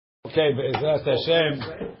Okay, Be'ezrat Hashem,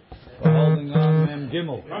 we're holding on Mem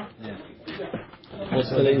Gimel. What's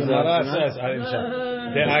today's Gemara says,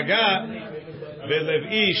 De'aga ve'lev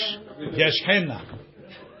ish yashchena.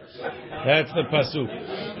 That's the pasuk.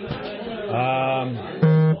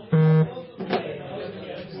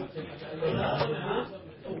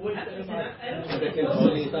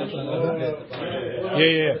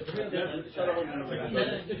 Yeah.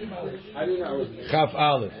 Chaf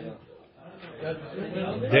Aleph.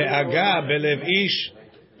 De'aga belev ish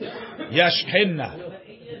yashchena.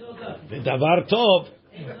 V'davar tov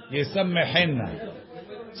yisammechena.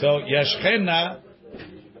 So yashchena,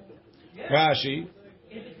 Rashi,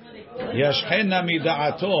 yashchena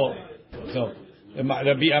mida'ato. So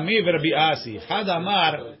Rabbi Ami v'Rabbi Asi. Chad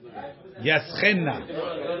amar yaschena,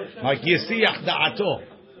 like yisiach da'ato.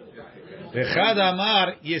 V'chad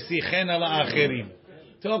amar yisichena la'acherim.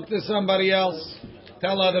 Talk to somebody else.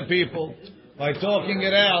 Tell other people. By talking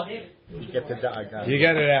it out, you get it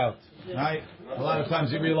out. Right? A lot of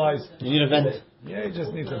times you realize you need a vent. Yeah, you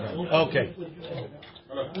just need to vent. Okay.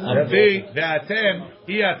 Rabbi ve'atem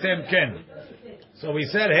iatem ken. So we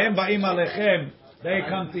said, Hem ba'im alechem. They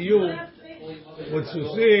come to you with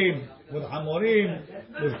susim, with hamorim,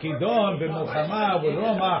 with kidon, with milchama, with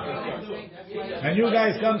romach, and you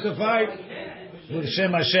guys come to fight with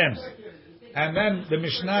Shem Hashem. And then the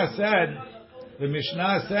Mishnah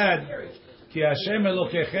said, Ki Hashem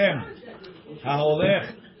Elokechem haolech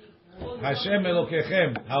Hashem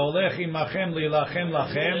Elokechem haolech imachem lilachem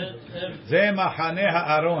lachem ze machane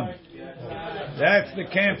ha'aron. That's the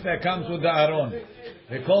camp that comes with the Aron.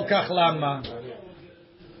 V'kol kach lama.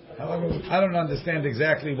 I don't understand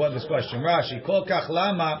exactly what this question. Rashi, Kol kach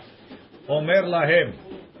lama omer lahem.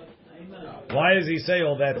 Why does he say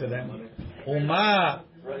all that to them? Uma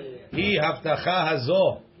hi haftacha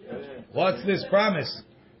hazo. What's this promise?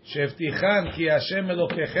 Sheftichan ki Hashem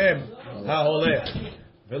Elokechem haolech.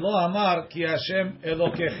 Velo amar ki Hashem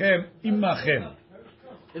Elokechem imachem.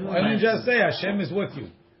 Why didn't you just say Hashem is with you?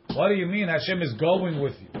 What do you mean Hashem is going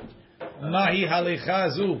with you? Mahi halicha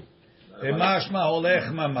zu. Emashma holech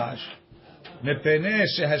mamash. Mepene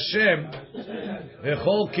sheHashem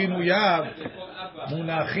v'chol kinuyav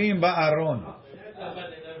munachim ba'aron.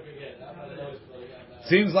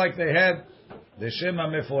 Seems like they had the Shema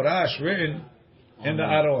Meforash written in the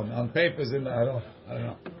Aron, on papers in the Aron. I don't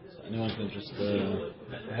know. Anyone can just.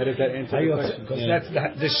 How did that answer the question? Because that's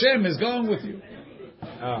the Shem is going with you.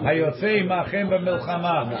 Hayotzei machem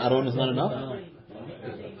b'milchama. The Aron is not enough.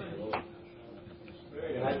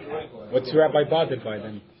 What's Rabbi bothered by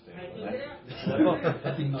then?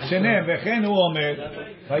 Shenem v'chen hu omer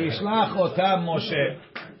vayishlach otam Moshe.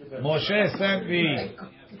 Moshe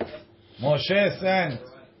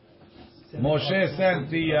sent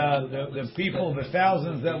the people, the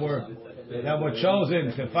thousands that were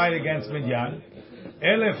chosen to fight against Midian.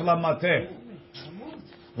 Elef lamateh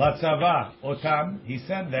latzava otam. He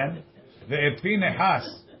sent them. Ve'epi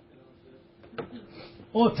nehas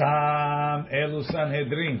otam elu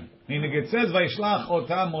sanhedrin. Meaning it says vayishlach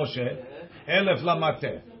otam Moshe elef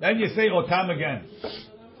lamateh. Then you say otam again.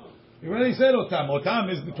 You already said otam. Otam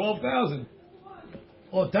is the 12,000.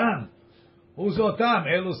 Otam. Who's otam?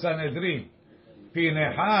 Elu sanhedrin.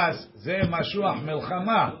 Pinehas ze mashuach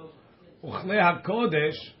milchama. Uchle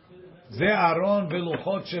hakodesh ze Aron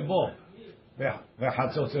veluchot shebo.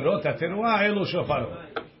 V'chatzotzerot hateruah elu shofarot.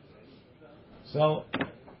 So,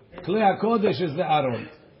 Kli hakodesh is the Aron.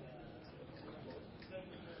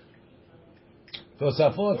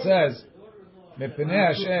 Tosafot says, Mepnei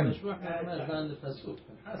Hashem.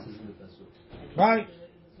 Right?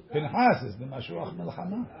 Pinchas is the Mashuach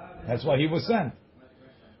Melchama. That's why he was sent.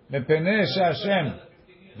 Mepnei Hashem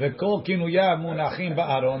v'kol kinuyav munachim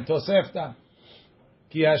ba'aron tosefta.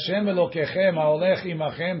 Ki Hashem Elokechem haolech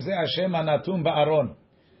imachem ze Hashem hanatum ba'aron.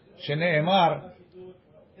 Shene'emar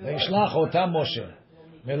v'yishlach otam Moshe.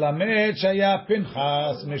 Melamed shaya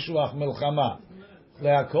Pinchas Meshuach Melchama.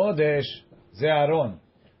 Le'akodesh ze Aron.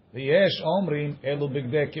 V'yesh omrim elu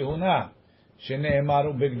bigdei kehuna. Shene'emar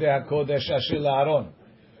ubigdei hakodesh asher la'aron.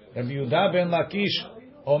 Rabbi Yehuda ben Lakish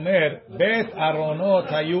Omer Bet Aronot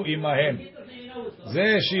hayu imahem.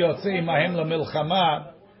 Ze sheyotze imahem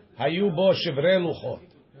lemilchama hayu bo shevre luchot.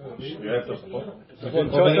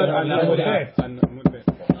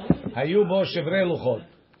 Hayu bo shevre luchot.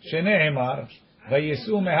 Shene'emar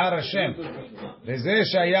vayesu mehar Hashem. Veze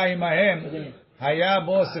shaya imahem haya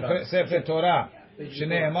bo sefer Torah.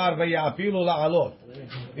 Shene'emar vayapilu la'alot.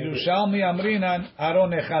 Yerushalmi amrinan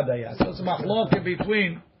Aron echad haya. So it's a machloket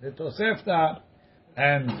between the Tosefta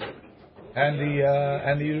and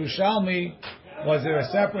the Yerushalmi. Was there a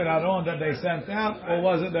separate Aron that they sent out, or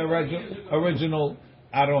was it the original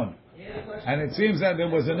Aron. And it seems that there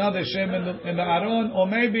was another Shem in the Aron, or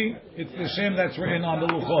maybe it's the Shem that's written on the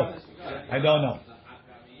Luchot. I don't know.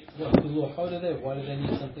 What, the Luchot are there? Why do they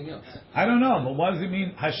need something else? I don't know, but what does it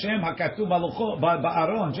mean? Hashem hakatuv b'Luchot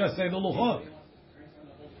ba'Aron. Just say the Luchot.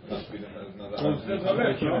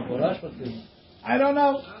 I don't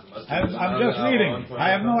know. I'm just reading. I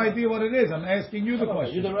have no idea what it is. I'm asking you the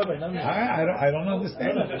question. You're the rabbi, not me. I don't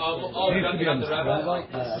understand it. Needs to be understood.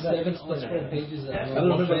 7 explain pages and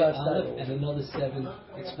another 7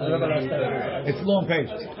 explain. It's long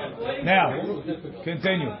pages. Now,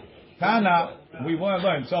 continue. Tana, we want to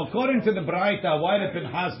learn. So according to the Braita, why did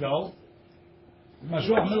Pinchas go?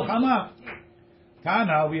 Mashuach Milchama.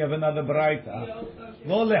 Tana, we have another Braita.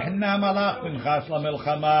 Lo lehna malach Pinchas la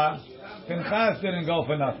Milchama. Pinchas didn't go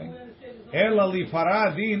for nothing. Ela li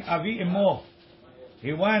paradin avi imo.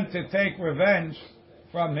 He went to take revenge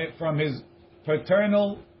from his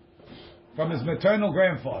maternal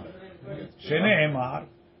grandfather. Shene'emar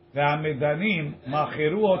ve'amidanim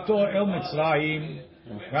machiru oto el Mitzrayim.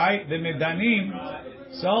 Right? The Midanim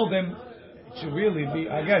sold him. It should really be.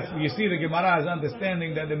 I guess you see the Gemara is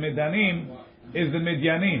understanding that the Midanim is the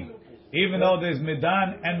Midyanim, even though there's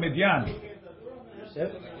Midan and Midyan.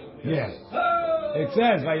 Yes. It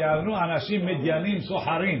says, "Vayavnu anashim midyanim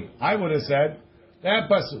soharim." I would have said that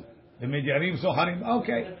pasuk. The midyanim soharim.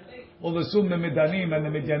 Okay, we'll assume the midanim and the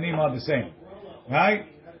midyanim are the same, right?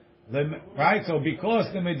 Right. So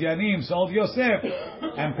because the midyanim sold Yosef,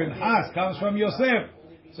 and Pinchas comes from Yosef,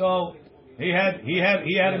 so he had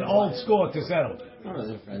an old score to settle.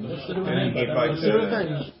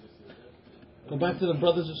 Go back to the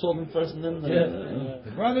brothers who sold him first, and then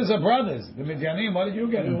the brothers are brothers. The Midyanim, what did you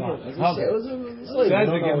get involved? It was a slave. Says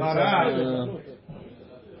the Gemara,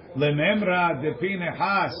 Lememra de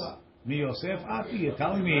Pinechas mi Yosef Ati. You're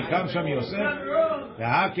telling me he comes from Yosef?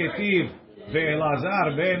 Ve'haketiv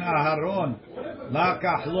ve'elazar ben Aharon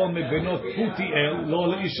lakach lo mebenot Putiel lo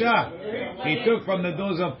leisha. He took from the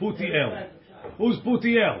daughters of Putiel. Who's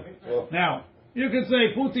Putiel? Now you can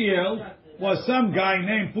say Putiel was some guy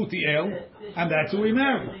named Putiel, and that's who he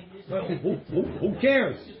married. But who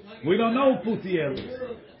cares? We don't know who Putiel is.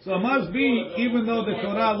 So it must be, even though the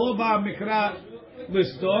Torah lo ba mikra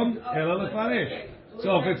listom ela lefaresh.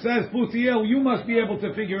 So if it says Putiel, you must be able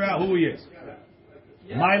to figure out who he is.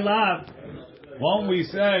 My love, won't we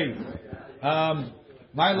say,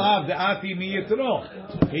 my love, the Ati mi Yitro.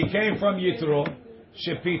 He came from Yitro.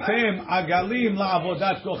 Shepitem agalim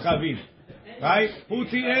la'avodat kochavim. Right?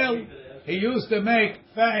 Putiel. He used to make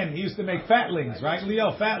fatlings, right?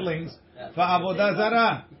 Leo fatlings for avodah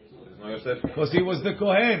zarah, because he was the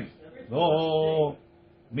kohen. No,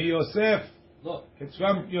 mi Yosef. It's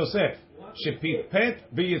from Yosef. Shepipet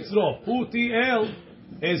biyitzro. Putiel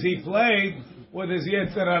is he played with his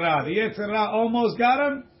Yetzer Hara. The Yetzer Hara almost got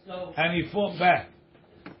him, and he fought back.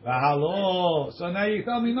 V'halo. So now you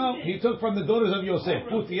tell me no. He took from the daughters of Yosef.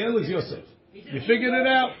 Putiel is Yosef. You figured it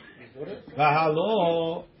out.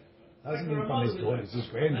 V'halo. Doesn't mean from his daughters, his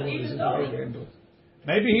granddaughters, his great-granddaughters.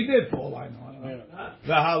 Maybe he did, Paul. I know.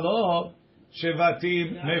 V'halo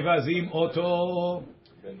shevatim mevazim oto.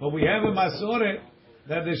 But we have a masoret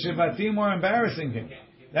that the shevatim were embarrassing him.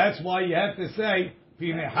 That's why you have to say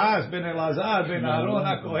Pinechas ben Elazar ben Aaron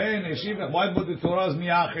HaKohen Eshiva. Why would the Torah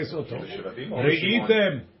miyaches oto?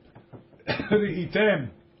 Reitem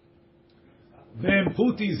ben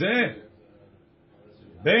puti zeh.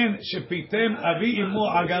 Ben shepitem avi imo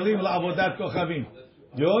agalim la'avodat kochavim.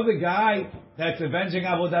 You're the guy that's avenging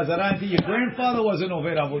avodah zarah. Your grandfather was an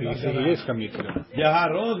oved avodah zarah. He is from Yitro.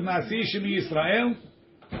 Yaharog nasi shemi Yisrael.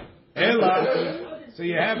 Ela. So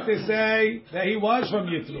you have to say that he was from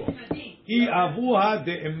Yitro. I avuha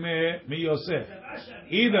de'emeh mi Yosef.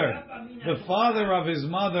 Either the father of his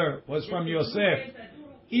mother was from Yosef.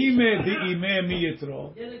 Ime de'imeh mi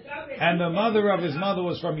Yitro. And the mother of his mother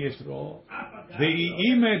was from Yitro. The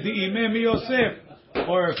ime de'ime mi Yosef,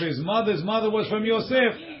 or if his mother's mother was from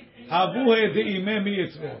Yosef, avuhe de'ime mi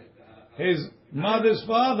Yitro. His mother's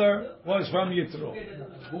father was from Yitro.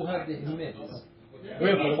 Who had the image?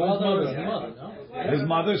 His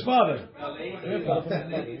mother's father.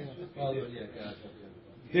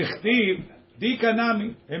 Tichtiv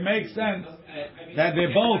dikanami. It makes sense that they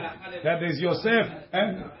both, that there's Yosef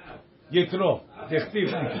and Yitro.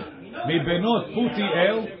 Tichtiv mi benot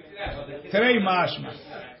Putiel. Trei mashma.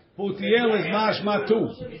 Putiel is mashma too.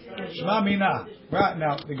 Shma mina. Right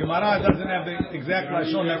now, the Gemara doesn't have the exact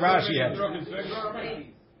lashon that Rashi has.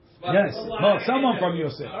 Yes, no, someone from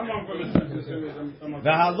Yosef.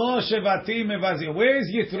 The halo shevatim mevazim. Where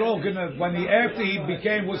is Yitro gonna, when after he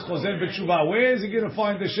became was choser b'tshuva? Where is he gonna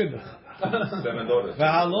find the shidduch?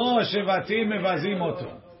 והלא שבטים מבזים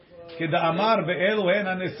אותו. כדאמר באלו הן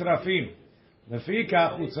הנשרפים.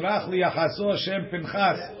 לפיכך הוא צריך ליחסו שם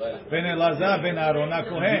פנחס בן אלעזר בן אהרון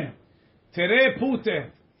הכהן. תראה פוטה,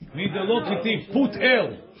 מדלו כתיב פוט אל.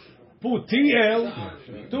 Putiel,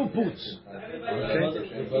 2 puts.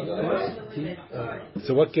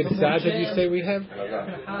 So what Gitzah did you say we have?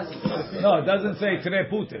 No, it doesn't say tre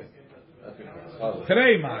pute.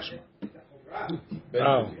 Tre mashma.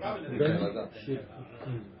 Oh.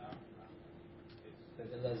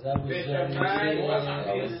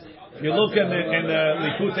 If you look in the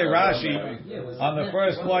Likutei Rashi, on the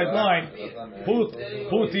first white line,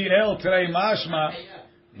 Putiel tre mashma,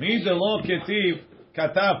 midelo ketiv,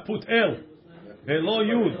 כתב פות אל ולא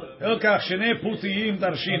יוד אל כך שני פותיים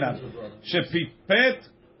דרשינה שפיפת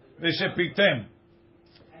ושפיתם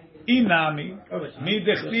אינמי מי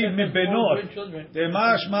דכתיב מבנות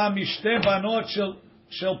דמשמע משתי בנות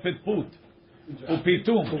של פטפוט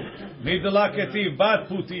ופיתום מי דלה כתיב בת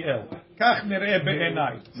פותיאל כך נראה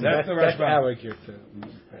בעיניי. That's our Gitzah.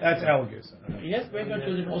 That's our Gitzah. Yes, we're going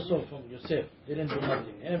to him also from Yosef. Didn't do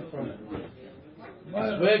nothing. And from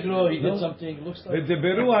Wegro, he did something. Looks like.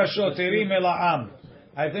 ודברו השוטרים אל העם.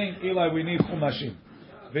 I think, Eli, we need חומשים.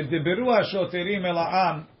 ודברו השוטרים אל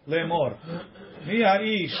העם לאמור. מי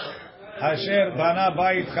האיש אשר בנה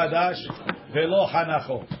בית חדש ולא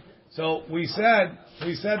חנכו? So we said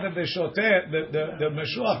that the shoter, the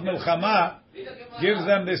Meshuach Milchama gives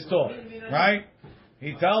them this talk, right?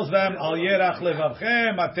 He tells them, Al yerach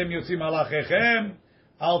levavchem, atem yotzim alachechem,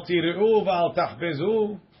 al tireu v'al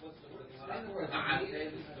tachbezu.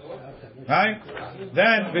 Right?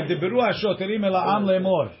 Then, v'diberu ha-shoterim el ha'am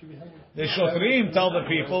le'mor. The shotrim tell the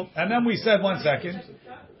people, and then we said, 1 second,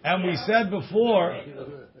 and we said before,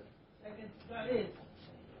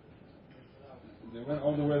 They went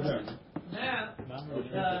all the way there.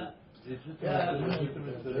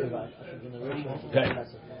 Okay.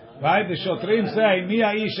 Right? The shotrim say, Mi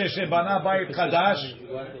ha'ish shebana bayit chadash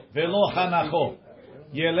ve'lo chanacho.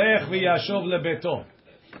 Yelech v'yashov lebeto.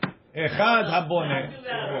 Echad habone,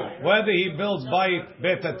 whether he builds bayit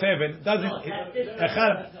bet teven, doesn't,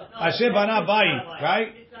 echad, asher bana bayit, right?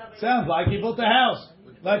 Sounds like he built a house.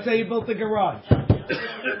 Let's say he built a garage.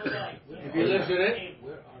 If he lives in it?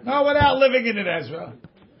 No, without living in it, Ezra.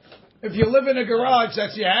 If you live in a garage,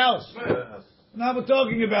 that's your house. No, we're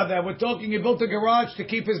talking about that. We're talking he built a garage to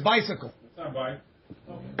keep his bicycle. That's not bayit.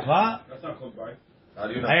 What? That's not called bayit.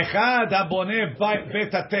 Echad habone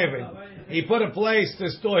bet teven. He put a place to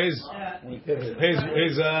store his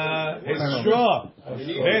straw.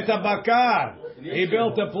 Bet bakar. He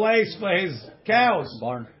built a place for his cows.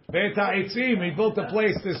 Barn. Bet haitzim. He built a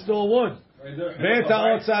place to store wood. Bet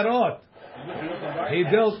otzarot. He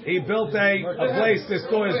built a place to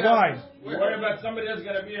store his wine. Worry about somebody else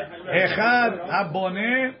going to be Echad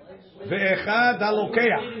haboneh ve'echad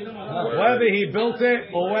halokeach. Whether he built it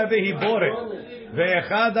or whether he bought it.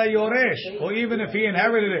 Ve'echad hayoresh, or even if he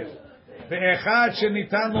inherited it. Ve'echad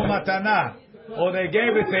shenitan lo matana, or they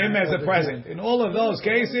gave it to him as a present. In all of those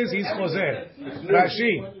cases, he's choser.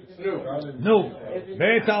 Rashi. No.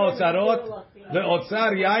 Ve'et ha'otzarot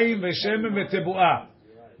le'otzar yayin ve'shemen ve'tebu'ah.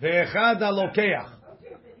 Ve'echad halokeach.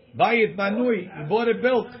 Bayit banui, he bought it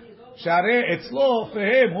built. Shareh etzlo for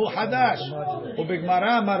him, hu hadash.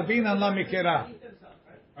 Ubigmara marbinan la mikera.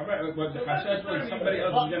 But the chashash was somebody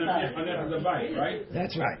else is going to be hanech the bayit, right?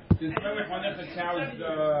 That's right. Since when we hanech the cow's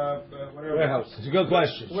whatever. Warehouse. It's a good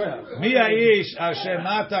question. Mi ha'ish asher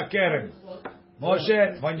nata kerem.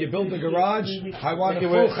 Moshe, when you build a garage, I want a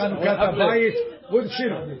full Chanukat habayit with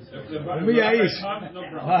shir. Mi ha'ish.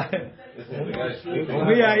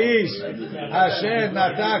 Mi ha'ish asher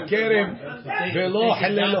nata kerem velo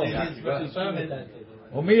halelo.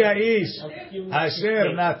 ומי האיש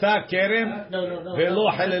אשר נטע כרם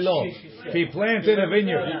ולא חללו. If he planted a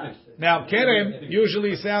vineyard. Now kerem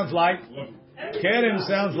usually sounds like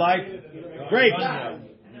grapes.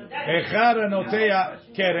 אחד הנוטע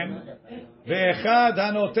כרם ואחד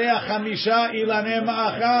הנוטע 5 אילני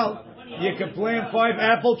מאכל. You can plant 5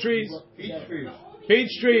 apple trees.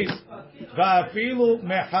 Peach trees. ואפילו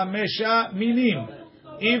מ5 מינים.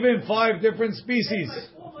 Even 5 different species.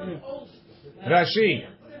 Rashi,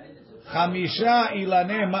 5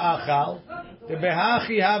 ilane ma'achal,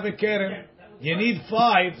 tebehachi have a kerem. You need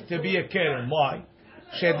 5 to be a kerem. Why?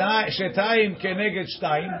 Shetayim keneged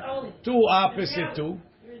shtayim, 2 opposite 2,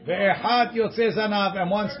 ve'echad yotze zanav,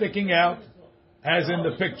 and 1 sticking out, as in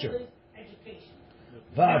the picture.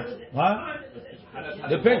 What?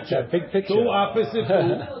 The picture. Big picture. 2 opposite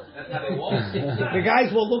 2. The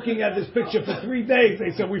guys were looking at this picture for 3 days.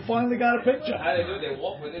 They said, we finally got a picture. How they do? They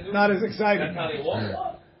walk. What they do? Not as exciting. That's how they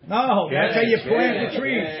walk. No, that's how you plant the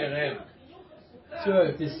trees. So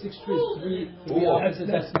if there's 6 trees, three opposite,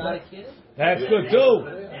 that's not a kid? That's good too.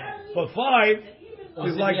 But 5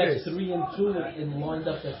 is like you have this. 3 and 2 and lined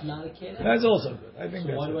up, that's not a kid? That's also good. I think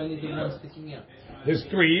So that's why do good. I need the one sticking out? There's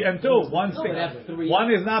 3 and 2.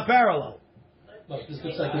 One is not parallel. Look, this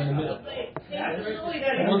looks like in the middle. I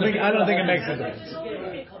don't think it makes a difference.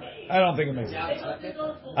 I don't think it makes a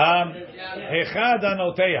difference. Echad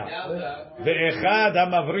hanoteya, ve'echad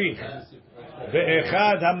hamavrich,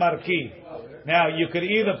 ve'echad hamarkiv. Now you could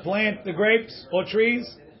either plant the grapes or trees.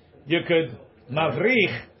 You could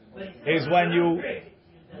mavrich is when you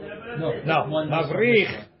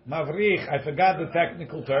mavrich. I forgot the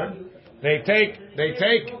technical term. They take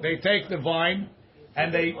the vine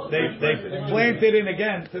and they plant it in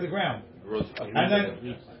again to the ground. And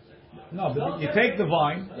then but you take the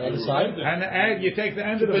vine and you take the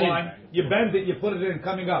end of the vine, you bend it, you put it in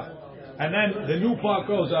coming up, and then the new part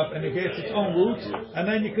goes up and it gets its own roots, and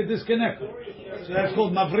then you could disconnect it. So that's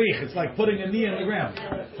called mavrich. It's like putting a knee in the ground.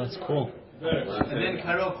 That's cool. And then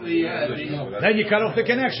cut off the Then you cut off the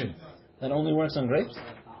connection. That only works on grapes?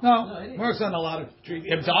 No, it works on a lot of trees.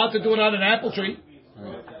 It's hard to do it on an apple tree.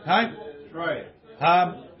 Right? Right.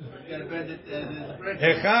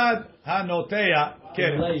 Echad hanoteya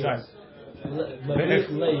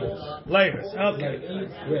layers. Okay.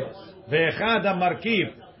 Ve'echad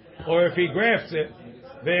hamarkiv, or if he grafts it.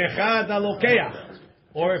 Ve'echad halokeach,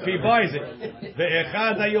 or if he buys it.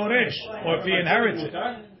 Ve'echad hayoresh, or if he inherits it.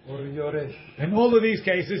 In all of these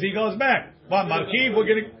cases, he goes back. But markiv,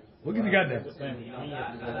 we're gonna get there.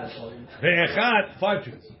 Ve'echad, 5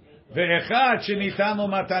 trees. Ve'echad shenitanu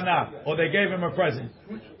matana, or they gave him a present.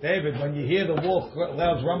 David, when you hear the wolf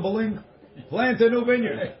clouds rumbling, plant a new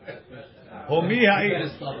vineyard. Umi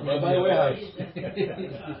ha'ish.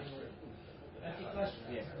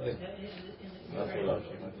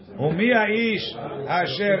 Umi ha'ish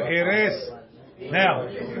asher eres. Now,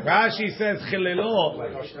 Rashi says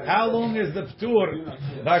chilelo. How long is the ptur?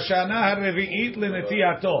 Bashana harevi'it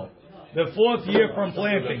lenetiato. The 4th year from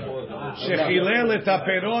planting. Shechilel et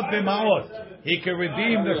haperot b'ma'ot. He can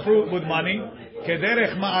redeem the fruit with money.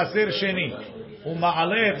 Kederech ma'aser sheni.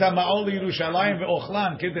 U'ma'ale et ha'ma'ol Yerushalayim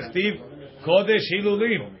ve'ochlan. Kedechtiv kodesh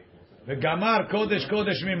hilulim. Ve'gamar kodesh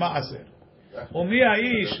kodesh mi'ma'aser. Umi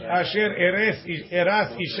ha'ish asher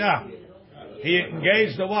eras isha. He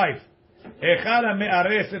engaged the wife. Echad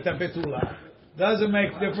me'ares et ha'betula. Doesn't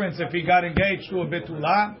make difference if he got engaged to a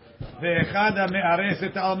betula. Ve'echad me'ares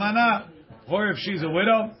et almana, or if she's a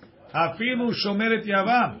widow. Afilu shomeret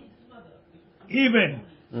yavam. Even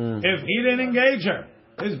if he didn't engage her,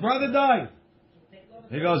 his brother died.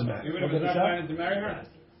 He goes back. Even if he's not planning to marry her?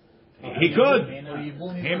 He could.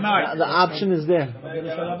 He might. The option is there.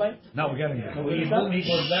 No, we're getting there. He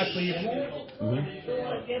goes back for you.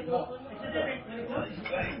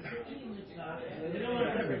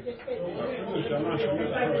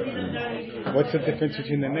 What's the difference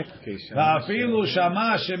between the next case? Va'afilu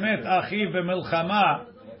shama shemet achiv b'milchama.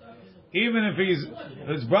 Even if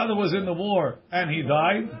his brother was in the war and he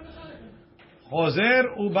died,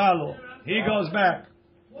 Hoser ubalo, he goes back.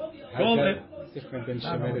 Call it. Different than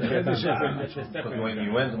When he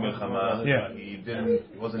went to Milchama, he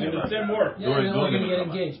wasn't in Same work.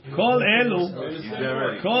 Kol elu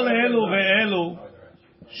ve'elu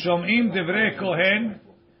shom'im divrei kohen,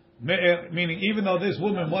 meaning even though this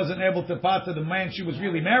woman wasn't able to part to the man she was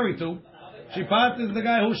really married to, she parted to the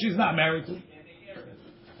guy who she's not married to.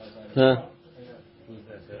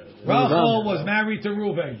 Rachel was married to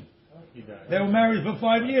Reuben. They were married for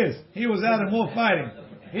 5 years. He was out in war fighting.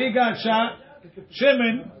 He got shot.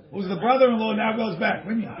 Shimon, who's the brother-in-law, now goes back.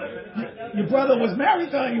 When your brother was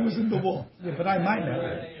married, he was in the war. Yeah, but I might not.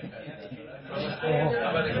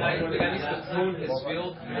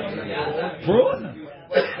 Prune?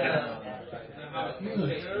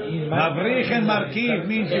 Mavrich and markiv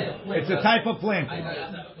means it's a type of planting.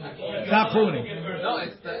 It's not pruning. No,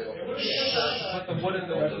 it's put the wood in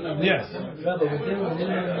the Yes. Rabbi, was there a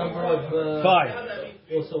minimum number of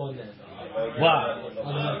 5. also on that? Wow.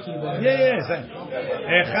 On the marquee? Yes.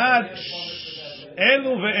 Echad,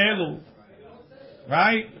 elu ve'elu.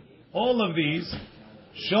 Right? All of these.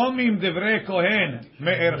 Shomim divrei kohen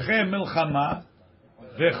me'erche milchama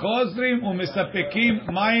v'chozrim u'misapekim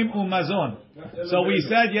mayim u'mazon. So we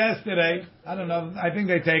said yesterday, I don't know, I think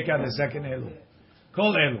they take out the second elu.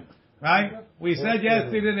 Kol elu. Right? We said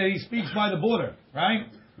yesterday that he speaks by the border. Right?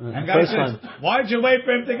 And God says, why'd you wait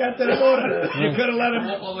for him to get to the border? You could have let him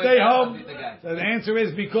stay home. So the answer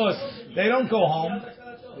is because they don't go home.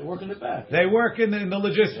 They work in the back. They work in the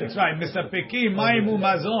logistics. Right? Misapekim mayim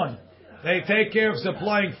u'mazon. They take care of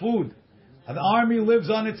supplying food. The army lives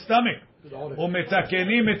on its stomach.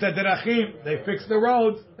 Umetakenim et haderachim. They fix the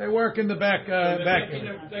roads. They work in the back.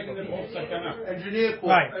 Engineer corps.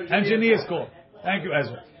 Right. Engineers corps. Thank you,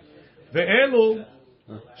 Ezra. Ve'elu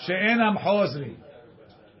she'enam chozri.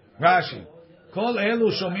 Rashi. Kol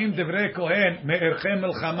elu shomim divrei kohen me'erchem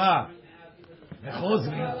melchama.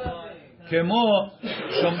 וחוזרים כמו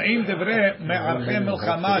שומעים דברי מערכי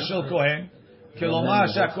מלחמה של כהן, כלומר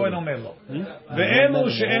שהכהן אומר לו. ואלו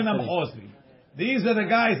שאינם חוזרים. These are the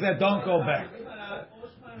guys that don't go back.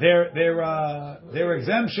 Their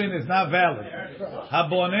exemption is not valid.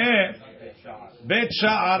 הבונה בית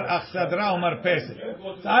שער אכסדרה ומרפסת.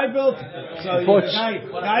 So I built, so the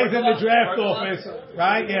guy's in the draft office,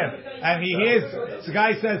 right? Yeah. And he hears, the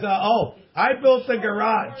guy says, I built the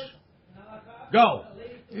garage. Go.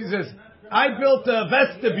 He says, I built a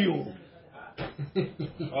vestibule.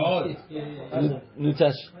 New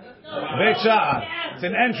Testament. Beit Sha'ar. It's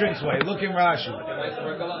an entranceway. Look in Rashi.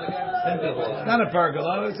 It's not a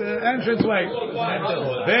pergola. It's an entranceway.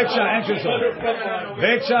 Beit Sha'ar, entranceway.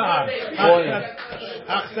 Beit Sha'ar.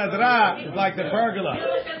 Achsadra is like the pergola.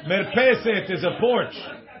 Merpeset is a porch.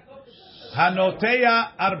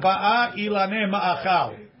 Hanoteya arba'a ilane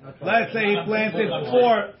ma'achal. Let's say he planted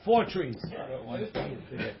four trees.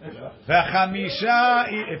 Chamisha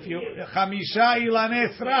ilane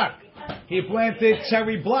srak. He planted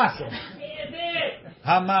cherry blossom.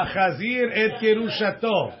 Hamachazir et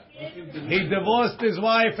gerushato. He divorced his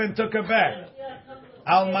wife and took her back.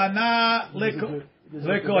 Almana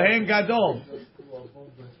lekohen gadol.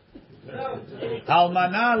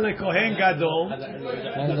 Almana lekohen gadol.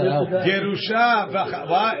 Gerusha.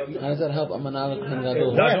 What? How does that help? Almana lekohen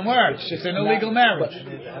gadol. Doesn't work. It's an illegal marriage.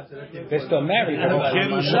 They're still married.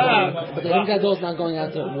 Gerusha. But the kohen gadol is not going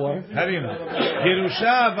out to war. How do you know?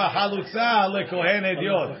 Gerusha v'halutza lekohen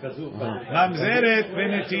ediot. Mamzeret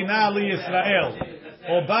v'netina liYisrael.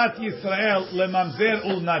 O bat Yisrael lemamzer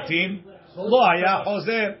ulnatin. Lo haya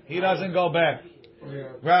chozer. He doesn't go back.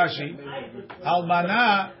 Rashi,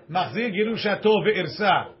 Almana machzir girushato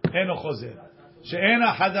ve'irsa eno chozer.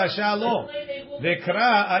 She'ena hadasha lo.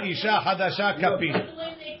 Vekra ha'isha hadasha kapin.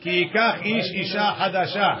 Ki yikach ish isha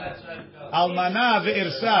hadasha. Almana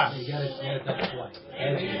ve'irsa.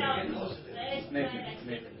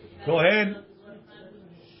 Kohen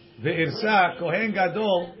ve'irsa, Kohen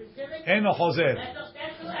gadol eno chozer.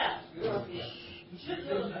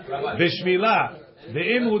 Bishvila.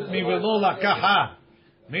 Ve'imut mi velo lakaha.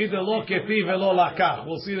 Mi de lo keti velo lakach.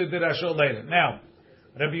 We'll see the dirashot later. Now,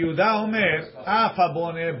 Rabbi Yehuda Omer, Afa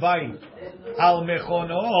bone bayit. Al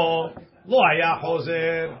mechono lo haya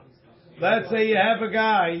chozer. Let's say you have a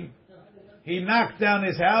guy, he knocked down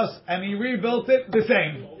his house and he rebuilt it the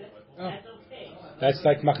same. That's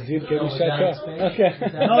like Machzir Gerushato. Okay.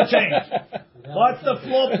 No change. What's the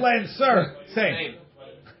floor plan, sir? Same.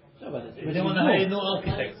 We don't want to hire no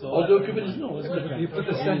architect. Although equipment is no. You put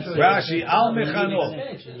the central. Rashi al mechano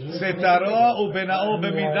setaro ubenao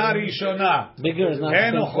b'mida rishona Bigger is not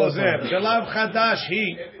eno chozer shelav chadash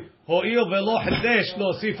hi ho'il velo hadesh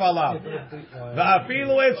losif alav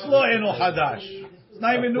ve'afilu etzlo eno hadash. It's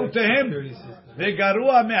not even new to him.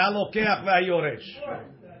 Ve'garua me'halokeach ve'hayoresh.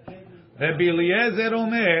 Rabbi Eliezer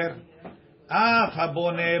Omer Af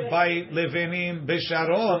habone bayit levenim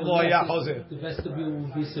b'sharon lo haya chozer. The vestibule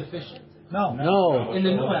will be sufficient. No. In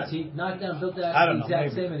the north, he knocked down, built that I don't know.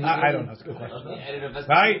 exact Maybe. same. I don't know. It's a good question.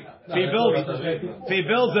 Right? If he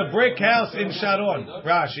builds a brick house in Sharon,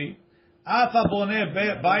 Rashi, Afa bone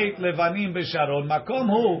bayit levanim b'Sharon, makom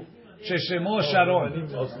hu sheshemo Sharon.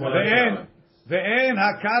 Ve'en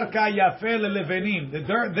hakarka yafe lelevenim. The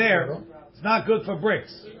dirt there, it's not good for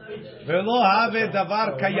bricks. Ve'lo have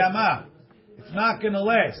davar kayama. It's not going to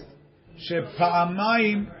last.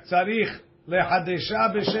 Shepa'amayim tzarich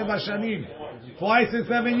lehadesha b'sheva shanim. Twice in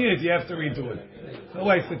 7 years, you have to redo it. No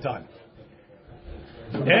waste of time.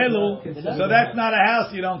 Elu, so that's not a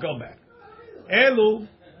house, you don't go back. Elu,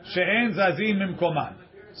 she'en zazim mimkoman.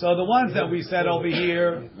 So the ones that we said over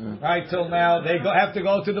here, right till now, they have to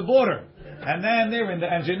go to the border, and then they're in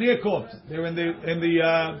the engineer corps. They're in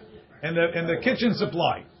the kitchen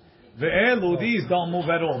supply. Ve'elu, these don't move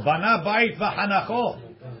at all. Bana bayit v'hanacho.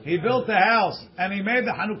 He built a house and he made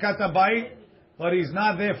the Hanukat bayit, but he's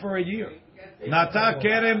not there for a year. Nata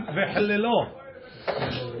kerem v'chelelo.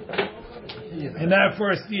 In that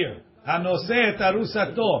first year. Hanoseh et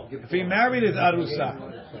arusato. If he married his arusa.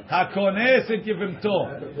 Hakones et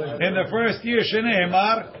yivimto. In the first year,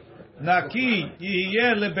 shene'emar, naki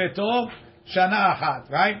yihye lebeto shana achat.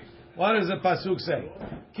 Right? What does the pasuk say?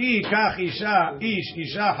 Ki kach isha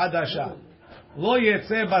hadasha lo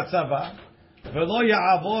yetze batzava velo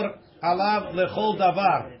ya'avor alav lechol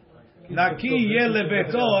davar נקי יהיה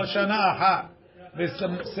לביתו שנה אחת,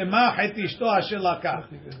 ושמח את אשתו אשר לקח.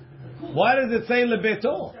 Why does it say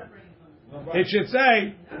לביתו? It should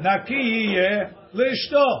say, נקי יהיה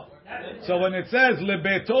לאשתו. So when it says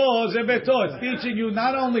lebeto, ze beto, it's teaching you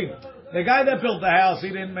not only the guy that built the house, he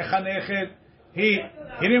didn't mechanech it, he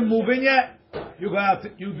didn't move in yet. You go out,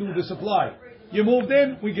 you do the supply. You moved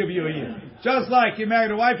in, we give you a year. Just like you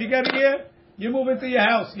married a wife, you get a year. You move into your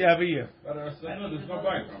house, you have a year. But there's no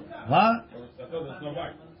bite. What? There's no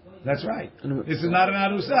bite. That's right. This is not an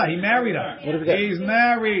arusa. He married her. He's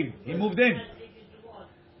married. He moved in.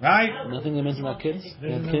 Right? Nothing they mention about kids?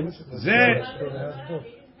 They have kids? Ze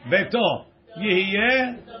beto. Yehiyeh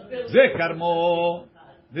ze karmo.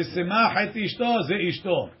 V'simach et ishto ze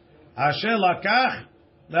ishto. Asher lakach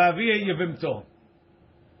להביא יבמתו.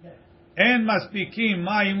 אין מספיקים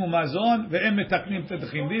מים ומזון ואין מתקנים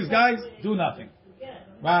תדחים. These guys do nothing.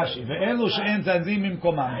 Rashi. ואלו שאין תנזים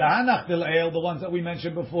ממקומם. דהנך דלאל, the ones that we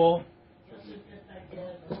mentioned before,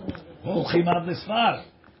 הולכים עד לספר.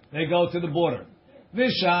 They go to the border.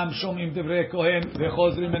 ושם שומעים דברי כהן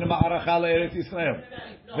וחוזרים מן המערכה לארץ ישראל.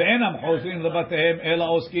 ואינם חוזרים לבתיהם אלא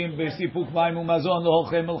עוסקים בסיפוק מים ומזון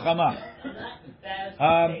להולכי מלחמה.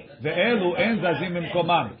 ואלו אין זזים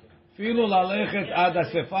ממקומם. אפילו ללכת עד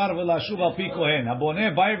הספר ולשוב על פי כהן. הבונה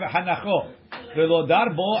בית וחנכו ולא דר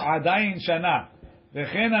בו עדיין שנה.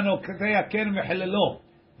 וכן הנוקטע כן מחללו.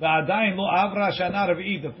 ועדיין לא עברה שנה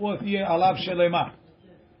רביעית. the fourth year עליו שלמה.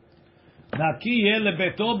 נקי יהיה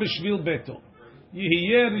לביתו בשביל ביתו.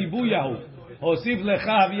 יהיה ריבויהו. הוסיף לך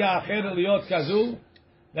הביאה אחרת להיות כזו.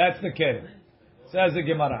 That's the keren. Says the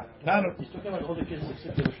Gemara. He's talking about all the kids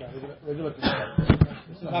except regular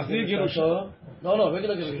Gerusha. No,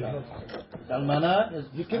 regular Gerusha. Dalmana is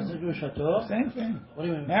Gerusha. Same thing. What do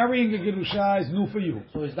you mean? Marrying a Gerusha is new for you.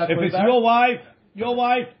 So is that if it's back? your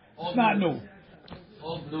wife, it's not new.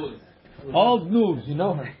 Old news. Old news. You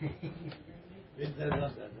know her.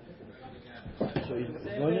 So he's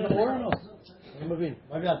going in the war or no? Maybe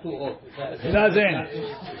I'm too old. It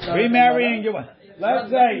doesn't. Remarrying your wife.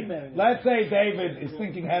 Let's say David is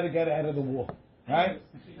thinking how to get out of the war, right?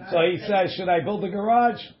 So he says, should I build a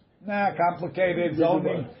garage? Nah, complicated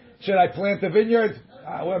zoning. Should I plant a vineyard?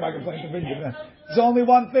 Where am I going to plant a vineyard? There's only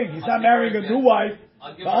one thing. He's not marrying a new wife.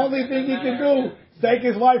 The only thing he can do is take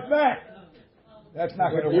his wife back. That's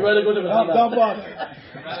not going to work. You rather go to the Don't bother. You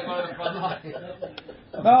rather go to the front line.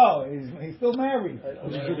 No, he's still married. Honey,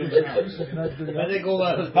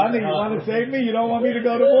 you want to save me? You don't want me to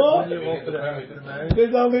go to war?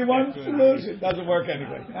 There's only one solution. Doesn't work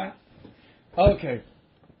anyway. Right? Okay.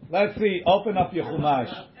 Let's see. Open up your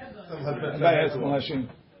Chumash.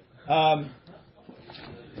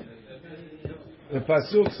 The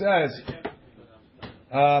Pasuk says,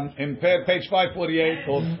 in page 548,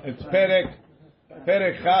 it's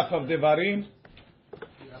Perek Chaf of Devarim.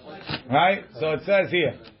 Right? So it says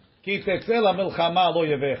here, Ki tetzeh lamilchama lo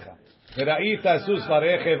yevecha, v'ra'ita sus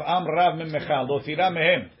varechev am rav mimecha, lo tira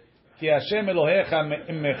mehem, ki Hashem Elohecha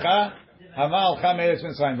mimecha, hama alcha me'eretz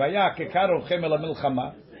Mitzrayim, vaya kekar olchem el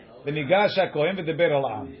hamilchama, v'nigash hakohen v'deber al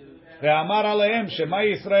ha'am, ve'amar alehem shema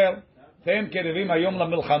Yisrael, tem kerevim hayom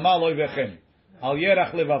lamilchama lo yevechem, al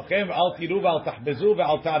yerach levavchem, al tiru v'al tahbezu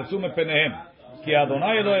v'al ta'arzu mepenehem, ki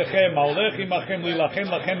Adonai Elohechem ha'olech imachem lilachem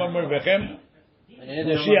lachem amurvechem,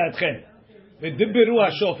 מושיע אתכם ודברו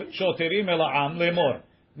השוטרים אל העם לאמור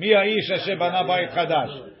מי האיש אשר בנה בית חדש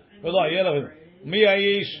ולא יהיה לכם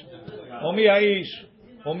מי האיש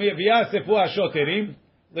ויאספו השוטרים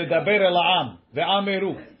לדבר אל העם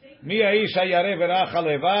ואמרו מי האיש הירא ורך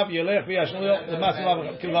הלבב ילך וישנו למסלו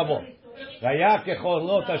כלבבו והיה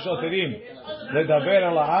ככלות השוטרים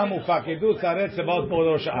לדבר אל העם ופקדו שרי צבאות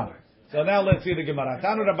בראש העם. So now let's see the Gemara.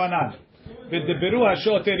 תנו רבנן ודברו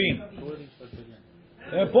השוטרים.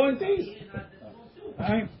 The point is,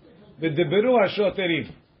 right? The Deberu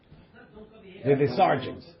HaShoterim, the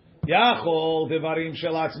sergeants. Yachol Devarim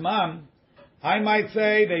Shel Atzmam. I might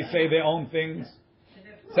say they say their own things.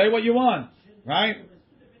 Say what you want, right?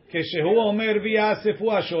 Keshehu Omer V'Yasefu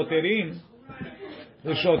HaShoterim.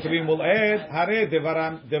 The Shoterim will add Hare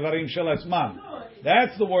Devarim Shel Atzmam.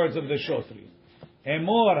 That's the words of the Shoterim.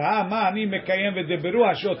 Emor Ha Ani Mekayem VeDeberu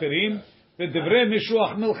HaShoterim VeDevre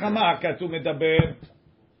Mishuach Milchama Katu Medaber.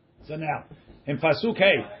 So now, in Pasuk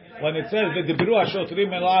Hey, when it says v'dibru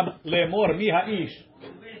hashotrim elam le'emor mi ha'ish,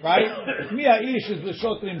 right? Mi ha'ish is the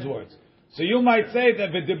shotrim's words. So you might say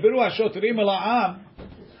that v'dibru hashotrim elam,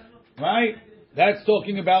 right? That's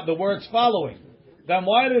talking about the words following. Then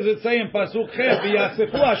why does it say in Pasuk Hey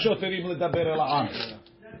v'yasefu hashotrim ledaber elam?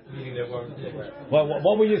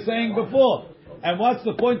 What were you saying before? And what's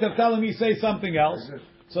the point of telling me say something else?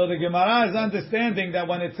 So the Gemara is understanding that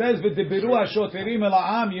when it says v'dibiru hashoterim el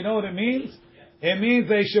ha'am, you know what it means? It means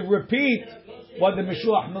they should repeat what the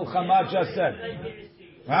Meshuach Milchama just said.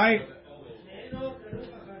 Right?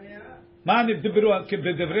 מה נדברו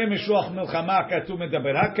בדברי משוח מלחמה כתוב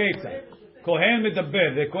מדבר הקצה כהן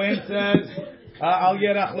מדבר the Kohen says al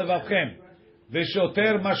yerach levavchem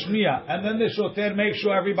v'shoter mashmiya and then the shoter makes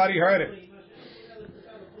sure everybody heard it.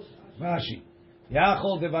 Rashi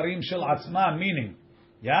yachol devarim shel atzma meaning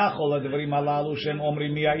yachol הדברים הללו שהם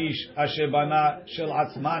אומרים מי האיש אשר בנה של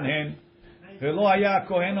עצמן הן ולא היה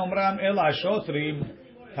הכהן אומרם אלא השוטרים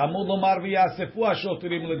תמוד לומר ויאספו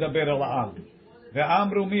השוטרים לדבר אל העם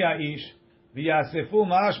ואמרו מי האיש ויאספו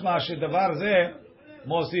משמע שדבר זה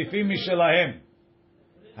מוסיפים משלהם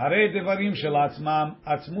הרי דברים של עצמם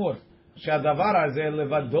עצמור שהדבר הזה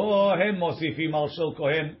לבדו הם מוסיפים על של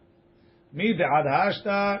כהן מדעד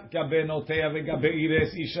השתא כבנותיה וגבי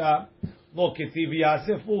אירס אישה לא כתיב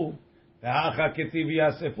יאספו ואחר כתיב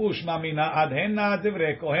יאספו שמע מינה עד הנה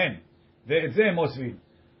דברי כהן ואת זה מוסיפים.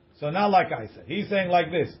 So now like I said, he's saying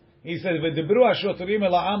like this. He says, "V'dibru hashoterim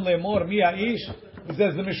el ha'am le'mor mi ha'ish." He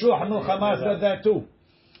says the Meshuach Milchama said that too,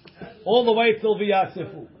 all the way till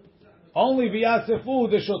v'yasefu. Only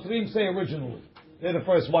v'yasefu the shotrim say originally. They're the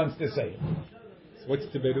first ones to say it. What's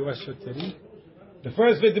the Beru Hashoterim? The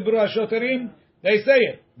first v'dibru hashoterim, they say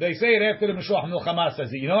it. They say it after the Meshuach Milchama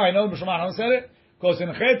says it. You know, I know the Meshuach Milchama said it because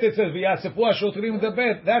in Chet it says v'yasefu hashoterim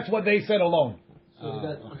debet. That's what they said alone. So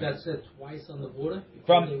that said twice on the border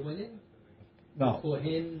From they went in? No.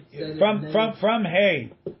 Kohen said From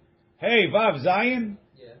Hey Vav Zion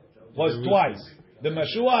was twice. The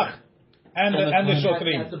Meshuach and the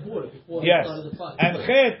Shotrim. At the border before Yes. they started the fight. And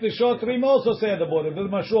Chet, the Shotrim also say at the border, but the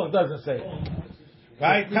Meshuach doesn't say it.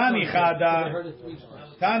 Right? Tani Chada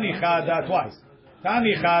twice.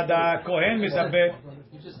 Tani Chada Kohen Medaber.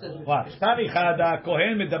 You just said What? Tani Chada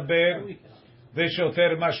Kohen Medaber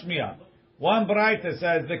v'Shoter Mashmiya. One Braita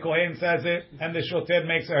says the Kohen says it and the Shoter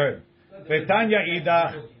makes it heard. V'Tanya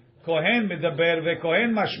Idach Kohen Medaber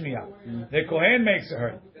v'Kohen Mashmiya. The Kohen makes it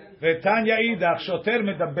heard. V'Tanya Idach Shoter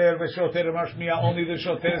Medaber v'Shoter Mashmiya. Only the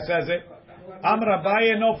Shoter says it. Amra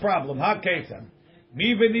Baye, no problem. HaKetzan.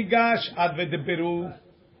 Mi v'nigash ad v'deberu.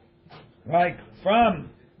 Right from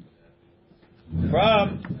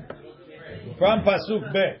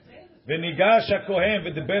pasuk bet. V'nigash HaKohen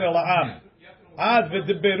v'deber al ha'am. Ad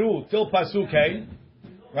v'deberu till pasuk hey,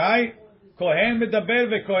 right? Kohen medaber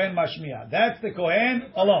ve'kohen mashmiya. That's the Kohen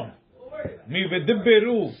alone. Mi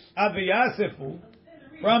v'deberu ad v'yasefu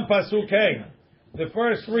from pasuk hey. The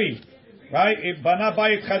first three, right? Bana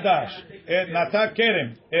bayit chadash, nata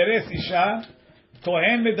kerem, eres isha,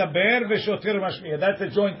 Kohen medaber ve'shoter mashmiya. That's a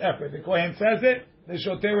joint effort. The Kohen says it, the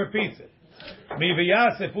shoter repeats it. Mi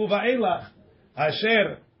v'yasefu va'elach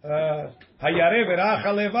asher hayare v'rach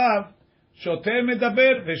alevav. Shoter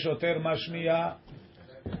medaber ve'shoter mashmiya.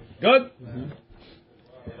 Good?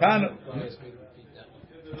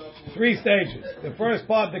 Three stages. The first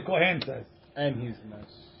part the Kohen says. And he's nice.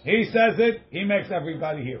 He says it, he makes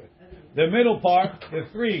everybody hear it. The middle part, the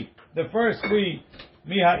first three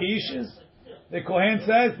mihaishs, the Kohen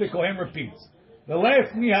says, the Kohen repeats. The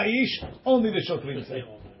last mihaish, only the Shotrim say.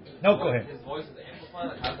 No Kohen. His voice is amplified.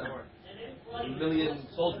 Like, how's that work? A million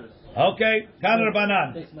soldiers. Okay, Taner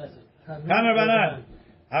Banan. text message. Taner Banan.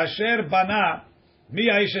 Asher Bana. Mi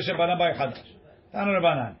haish asher Bana by Chadash. Taner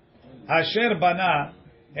Banan. Asher Bana.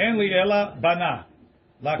 En li ela Bana.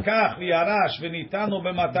 Lakach v'yarash v'nitanu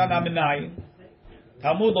b'matan amnayin.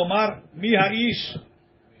 Talmud Omar. Mi haish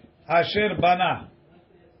asher Bana.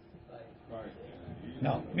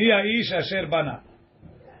 No. Mi haish asher Bana.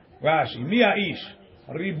 Rashi. Mi haish.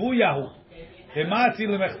 Ribuyahu. Temati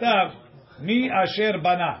lemechtav. Mi asher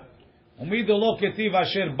Bana. Umidolo ketiv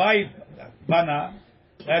asher bayit bana.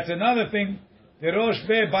 That's another thing. Derosh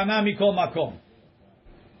be bana mikol makom.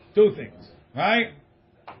 Two things, right?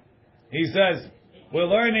 He says we're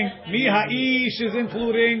learning mi haish is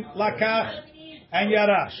including lakach and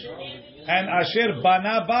yarash, and asher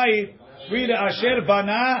bana bayit. Read asher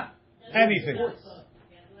bana anything,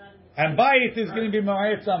 and bayit is going to be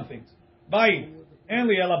married some things. Bayit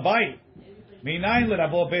only ela bayit. Minayin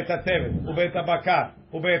leravo bet hatevet ubet habakar.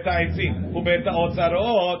 Ubet ha'etzim, ubet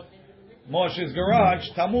ha'otzarot, Moshe's garage,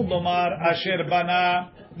 Talmud lomar, asher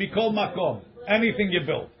bana, mikol makom, anything you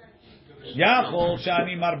build. Yachol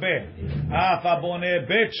shani marbe, af abone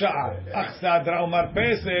bet sha'a, ach sadra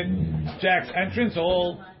umarpeset, Jack's entrance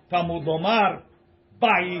hall, Talmud lomar,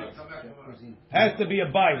 bayit, has to be a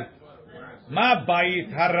bayit. Ma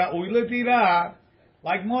bayit hara'ui ledira,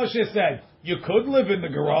 like Moshe said, you could live in the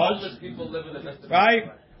garage, People live in the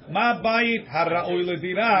right? Ma bayit hara'oi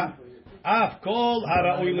ledira. Af kol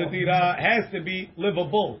hara'ui ledira has to be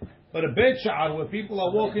livable. But a beit sha'ar where people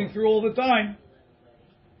are walking through all the time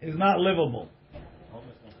is not livable.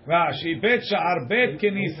 Rashi, beit sha'ar bet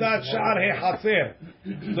kenisat sha'ar he'hatzer.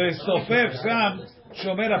 Le'sofef sham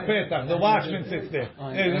shomer ha'petach. The watchman sits there.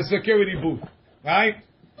 There's a security booth. Right?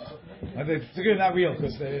 And the security is not real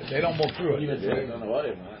because they don't walk through it.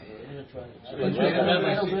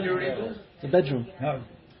 The bedroom. No.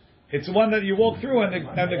 It's one that you walk through and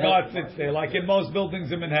the guard sits there, like in most buildings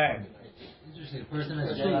in Manhattan.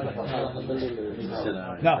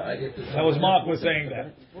 No, that was Mark was saying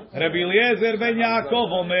that. Rabbi Eliezer ben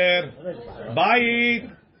Yaakov Omer, Bayit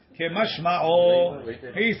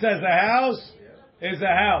kemashma'o. He says a house is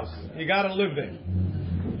a house. You got to live there.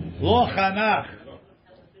 Lo chanach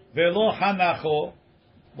velo chanacho.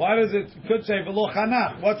 Why does it could say velo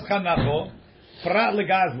chanach? What's chanacho? Prat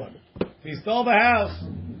legazlan. If he stole the house,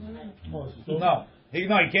 no, he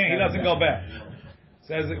can't. He doesn't go back.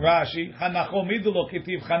 Says Rashi, Chanacho midlo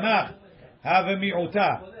kitiv chanach have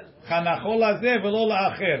mi'uta chanacho lazeh velo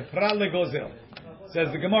la'acher prat legozel. Says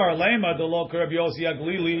the Gemara, Lema the lo Rabbi Yossi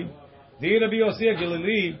Aglili, the Rabbi Yossi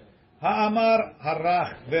Aglili ha'amar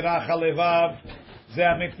harach verach halevav ze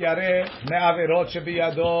hamityare me'averot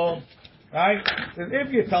shebiyado. Right? Says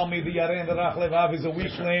if you tell me the yareh and the rach levav is a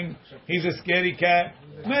weakling, he's a scaredy cat.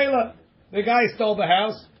 Mela, the guy stole the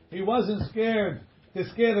house. He wasn't scared to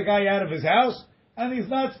scare the guy out of his house. And he's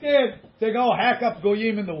not scared to go hack up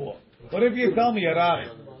goyim in the wall. What if you tell me Yarach,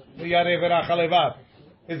 the Yareh Verach Halevav,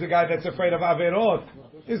 is the guy that's afraid of Averot?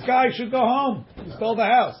 This guy should go home. He stole the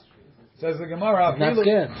house. Says the Gemara. Not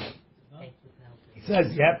scared. He says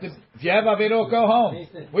if you have Averot, go home.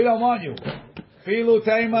 We don't want you. Filu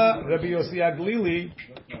Tema Rabbi Yossi Aglili.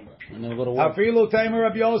 Afilu Tema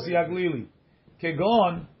Rabbi Yossi Aglili.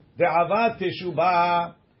 Kegon de'avad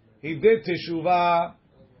teshuvah. He did teshuvah.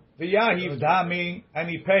 V'yahiv dami, and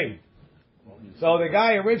he paid. So the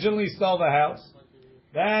guy originally stole the house.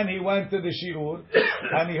 Then he went to the shiur,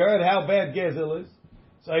 and he heard how bad Gezel is.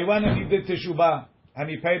 So he went and he did teshuvah, and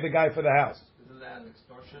he paid the guy for the house. Isn't that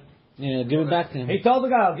extortion? Yeah, give it back to him. He told the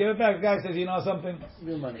guy, I'll give it back. The guy says, you know something?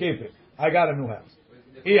 Keep it. I got a new house.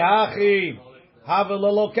 Ihachi,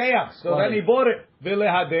 so then he bought it.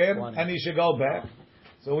 V'lehader, and he should go back.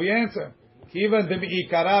 So we answer. Even the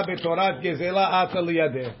mi'ikara betorat gezela ata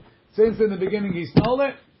liyader. Since in the beginning he stole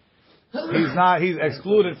it, he's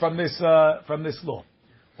excluded from this law.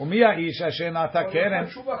 Umiya ish asher nata keren.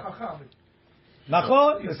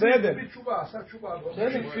 נכון, בסדר.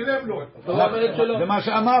 זה מה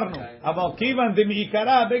שאמרנו. אבל כיוון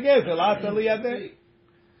דמעיקרה בגזל, עתה לידי.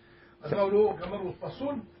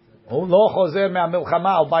 הוא לא חוזר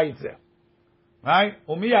מהמלחמה על בית זה. Right?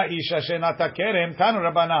 ומי האיש אשר נטע כרם? תנו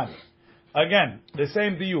רבנן. Again, the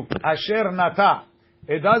same diuk. Asher nata.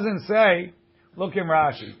 It doesn't say, look in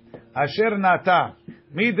Rashi. Asher nata.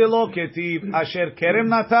 Mi delo ketiv. Asher kerem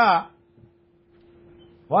nata.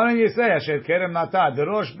 Why don't you say Asher kerem nata? The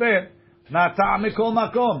rosh bet nata mikol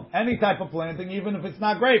makom. Any type of planting, even if it's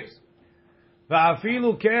not grapes.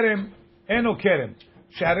 Va'afilu kerem eno kerem.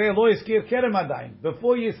 Share lo iskir kerem adayin.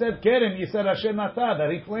 Before you said kerem, you said Asher nata, that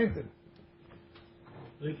he planted.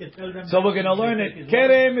 So we're going to learn it.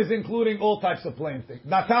 Kerem is including all types of planting.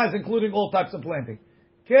 Nata is including all types of planting.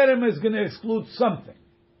 Kerem is going to exclude something.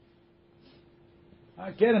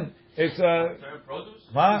 Kerem, it's a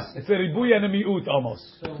ribuy and a mi'ut almost.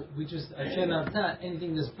 So we just Asher Nata,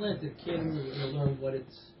 anything that's planted, Kerem, we're going to learn what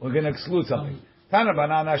it's. We're going to exclude something. Tana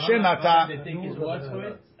banan Asher Nata.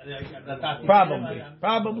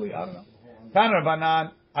 Probably, I don't know. Tana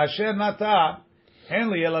banan Asher Nata,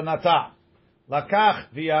 Henli ela Nata.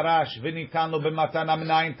 Lakach v'yarash v'nitan lo b'matana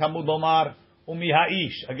minayin tamud lomar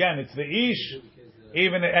u'mihaish. Again, it's the ish,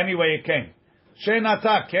 even anyway it came.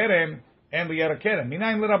 Shenata kerem and liyara kerem.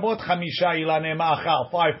 Minayin l'rabot chamisha ilane ma'achal.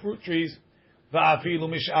 5 fruit trees. Va'afilu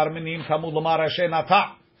mish'ar minim tamud lomar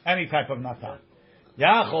shenata. Any type of nata.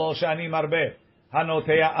 Yachol shani marbe.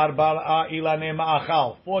 Hanotea arba'a ilane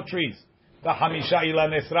ma'achal. 4 trees. Va'hamisha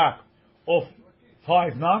ilane srak. Of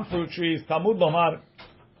 5 non-fruit trees. Tamud lomar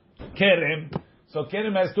kerem. So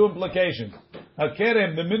kerem has 2 implications. A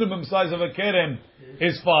kerem, the minimum size of a kerem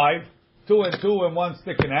is 5, 2 and 2 and 1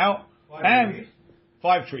 sticking out, and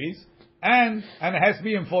 5 trees, and it has to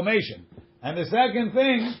be in formation. And the second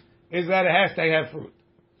thing is that it has to have fruit.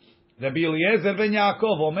 Rabbi Eliezer ben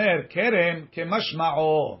Yaakov Omer kerem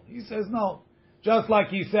kemashma'o. He says no, just like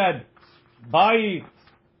he said, bayit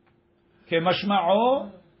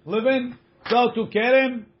kemashma'o, living. So to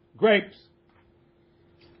kerem, grapes.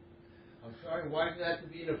 Sorry, why does it have to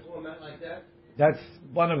be in a format like that? That's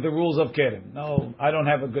one of the rules of Kerem. No, I don't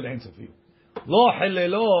have a good answer for you. Lo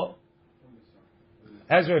hilelo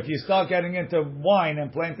Ezra, if you start getting into wine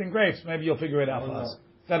and planting grapes, maybe you'll figure it out for us.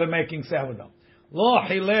 Instead of making sourdough. Lo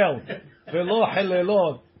hilel, velo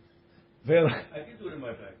hilelot. I can do it in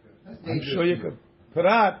my back. I'm sure you could.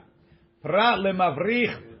 Prat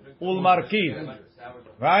lemavrich ulmarkiv.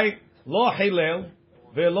 Right? Lo hilel,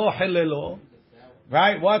 velo hilelo.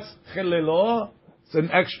 Right? What's hilelo? It's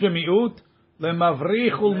an extra miut.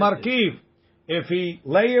 Lemavrich ulmarkiv. If he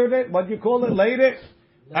layered it, what do you call it? Laid it?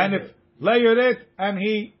 And if layered it and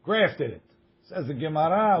he grafted it. Says the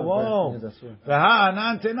Gemara, whoa.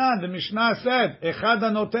 The Mishnah said, Echad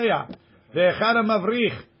anoteya, ve'echad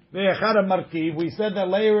mavrich, ve'echad markiv. We said that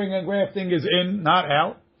layering and grafting is in, not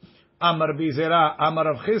out. Amar bizera,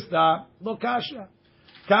 Amar of Chisda, lo kasha.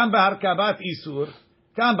 Kam b'harkabat isur,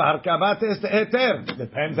 kam b'harkabat heter.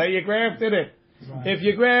 Depends how you grafted it. If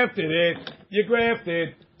you grafted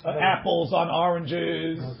apples on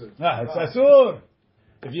oranges. It's asur.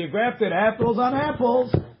 If you grafted apples on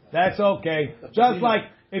apples, that's okay. Just like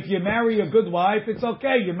if you marry a good wife, it's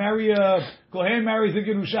okay. You marry a Kohen marries a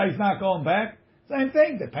Gerusha, he's not going back. Same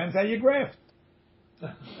thing. Depends how you graft.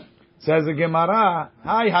 Says the Gemara,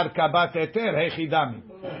 Hi harkabat heter hechidami.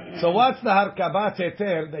 So what's the harkabat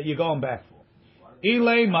heter that you're going back for?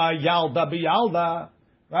 Ilema yalda biyalda.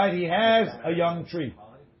 Right? He has a young tree.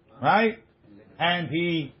 Right? And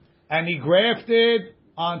he grafted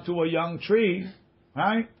onto a young tree,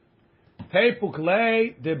 right?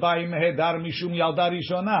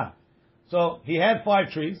 So he had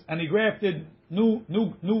 5 trees, and he grafted new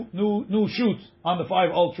shoots on the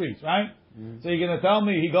 5 old trees, right? So you're going to tell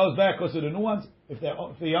me he goes back because of the new ones? If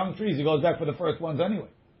they're young trees, he goes back for the first ones anyway.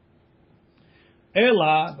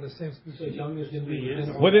 Ela,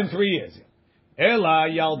 within 3 years. Ela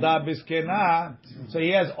yalda biskena. So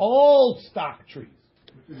he has old stock trees.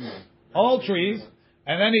 Old trees,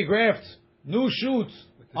 and then he grafts new shoots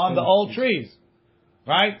on the old trees.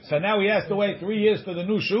 Right? So now he has to wait 3 years for the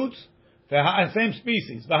new shoots. Same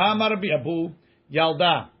species. V'hamar bi'abu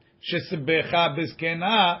yalda. Shesibecha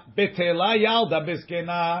biskena. Betela yalda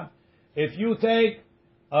biskena. If you take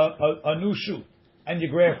a new shoot and you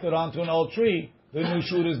graft it onto an old tree, the new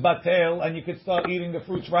shoot is batel, and you can start eating the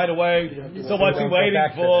fruits right away. So what's he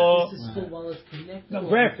waiting for? This is still while it's connected. No,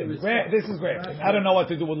 grafting. This is grafting. I don't know what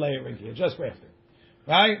to do with layering here. Just grafting.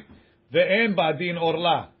 Right? Ve'em badin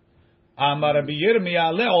orla. Amar Rabbi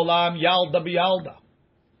Yirmiyah le'olam yalda b'yalda.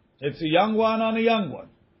 It's a young one on a young one.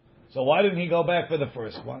 So why didn't he go back for the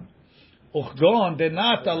first one? Uchgon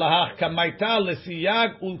denata lahach kamaita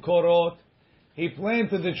lesiyag ulkorot. He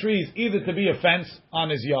planted the trees either to be a fence on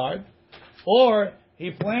his yard, or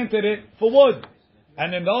he planted it for wood.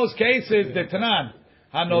 And in those cases, the Tanan,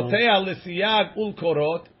 Hanotea lisiyag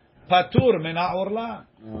ulkorot, patur mina orla.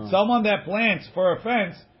 Someone that plants for a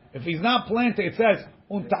fence, if he's not planting, it says,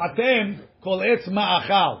 Untatem kol etz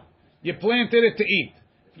ma'achal. You planted it to eat.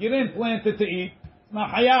 If you didn't plant it to eat, it's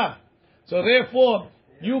not hayav. So therefore,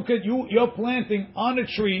 you're planting on a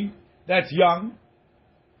tree that's young,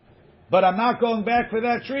 but I'm not going back for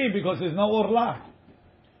that tree because there's no orla.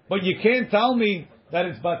 But you can't tell me that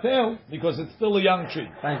it's batel because it's still a young tree.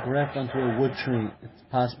 If I graft onto a wood tree, it's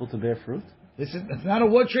possible to bear fruit? It's not a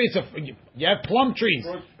wood tree. You have plum trees.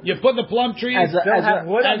 You put the plum trees as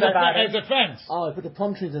a fence. Oh, I put the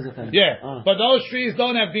plum trees as a fence. Yeah, but those trees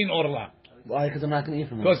don't have din orla. Why? Because I'm not going to eat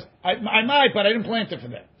from them. Because I might, but I didn't plant it for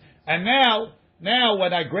them. And now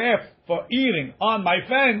when I graft for eating on my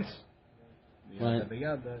fence,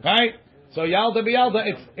 right? So yalda b'yalda,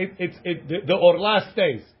 the orla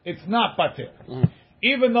stays. It's not patur.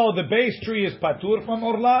 Even though the base tree is patur from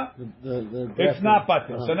orla, it's not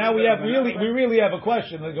patur. So now we really have a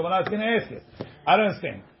question. The Gemara is going to ask it. I don't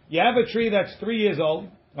understand. You have a tree that's 3 years old,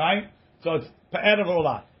 right? So it's pa'er of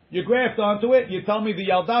orla. You graft onto it. You tell me the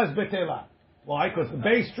yalda is betela. Why? Because the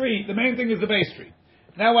base tree, the main thing is the base tree.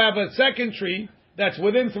 Now I have a second tree that's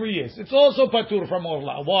within 3 years. It's also patur from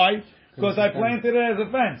orla. Why? Because I planted it as a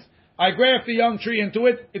fence. I graft the young tree into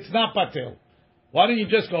it. It's not patur. Why don't you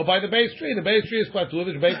just go by the base tree? The base tree is patur.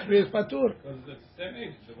 The base tree is patur. Because it's the same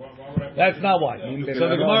age. So why would I That's not why. So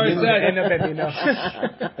the Gemara said,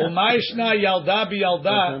 "Umayishna yalda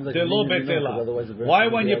biyalda delo betela." Why,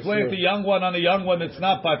 when you plant a young one on a young one, it's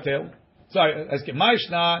not patel? Sorry,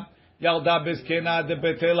 Umayishna yalda biskena de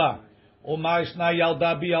betela. Umayishna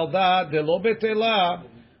yalda biyalda delo betela.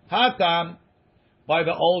 Hatam. By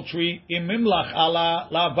the old tree, imimlach ala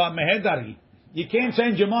lava mehedari. You can't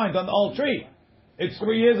change your mind on the old tree. It's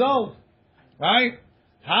 3 years old, right?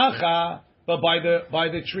 Hacha, but by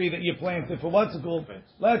the tree that you planted for what's it called?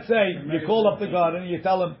 Let's say you call up the garden and you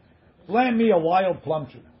tell him, plant me a wild plum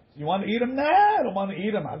tree. You want to eat them? Nah, I don't want to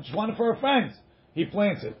eat them. I just want it for a fence. He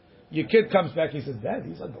plants it. Your kid comes back, he says, Dad,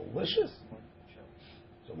 these are delicious.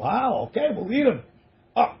 So, wow, okay, we'll eat them.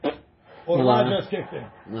 Oh, Orla just kicked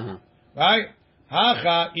in. Right?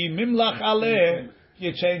 Hacha imimlach aleh,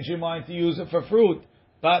 you change your mind to use it for fruit.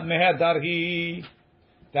 But mehadarhi,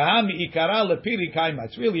 tahami ikara lepiri kaima.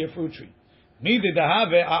 It's really a fruit tree. Midi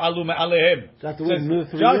dahave aalume alehem.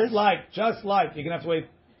 Just like, you're going to have to wait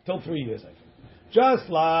till 3 years, I think.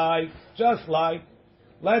 Just like,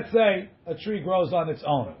 let's say a tree grows on its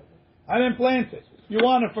own. I didn't plant it. You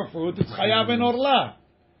want it for fruit, it's chayav and orla.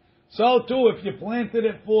 So too, if you planted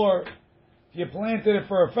it for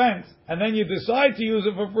a fence, and then you decide to use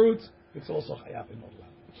it for fruits, it's also chayav and orla.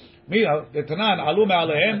 Mira, Getanan, alume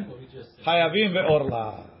alehem, chayavim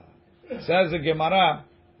ve'orla. Says the Gemara,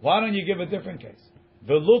 why don't you give a different case?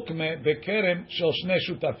 Velukme bekerem shel shnei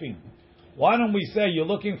shutafim. Why don't we say you're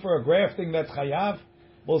looking for a grafting that's chayav?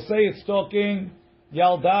 We'll say it's talking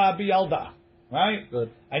yalda biyalda, right?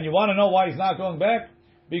 Good. And you want to know why he's not going back?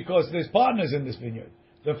 Because there's partners in this vineyard.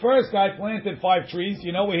 The first guy planted 5 trees.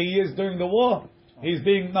 You know where he is during the war? He's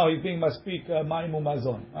being maspik maimu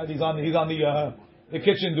mazon. Right? He's on the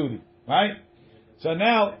kitchen duty, right? So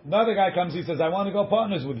now another guy comes. He says, "I want to go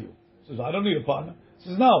partners with you." He says, "I don't need a partner." He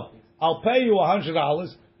says, "No, I'll pay you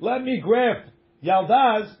 $100. Let me graft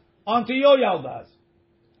yaldas onto your yaldas."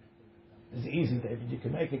 It's easy, David. You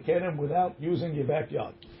can make a kerem without using your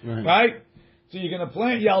backyard, right? So you're going to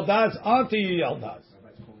plant yaldas onto your yaldas,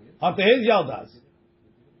 onto his yaldas,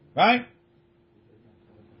 right?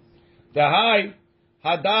 V'hai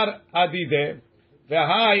hadar adideh,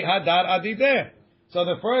 v'hai hadar adideh. So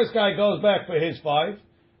the first guy goes back for his 5,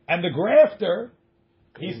 and the grafter,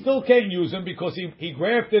 he still can't use him because he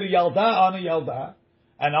grafted a yalda on a yalda,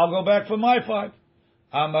 and I'll go back for my 5.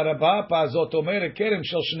 Amar Rabba, זאת אומרת, כרם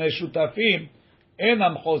של שני שותפים,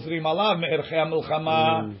 אינם חוזרים עליו מערכי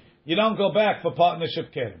המלחמה. You don't go back for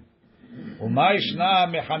partnership kerem. ומה ישנה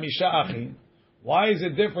מחמישה אחים? Why is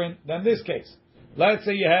it different than this case? Let's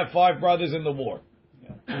say you have 5 brothers in the war.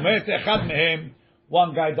 ומת אחד מהם,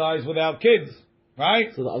 one guy dies without kids,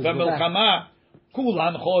 right? במלחמה,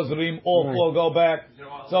 כולן חוזרים, all 4 go back.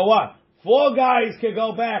 So what? 4 guys can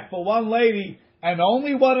go back for one lady, and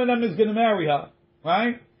only one of them is going to marry her.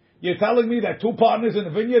 Right? You're telling me that 2 partners in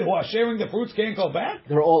the vineyard who are sharing the fruits can't go back?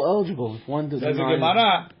 They're all eligible. If one does not. Says the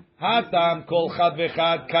Gemara, Hatam kol chad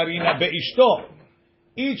vechad karina beishto.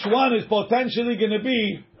 Each one is potentially going to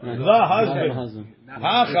be the husband.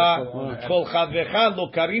 Hacha kol chad vechad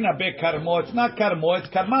lo karina bekarmo. It's not karmo, it's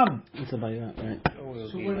karmam. It's about that, right?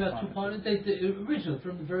 So what about 2 partners? Originally,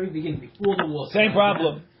 from the very beginning, before the war. Same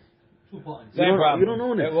problem. 2 partners. Same problem. You don't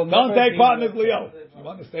own it. Don't take partners, Leo. You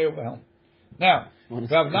want to stay over home. Now,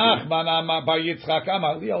 Rav Nachman Amar Bar Yitzchak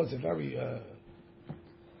Amar, Leo is a very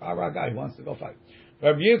hard guy, he wants to go fight.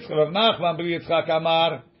 Rav Nachman Bar Yitzchak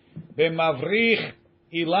Amar, B'mavrich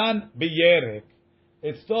ilan b'yerek.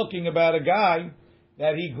 It's talking about a guy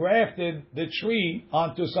that he grafted the tree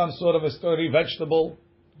onto some sort of a sturdy vegetable.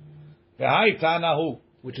 V'hai tanahu,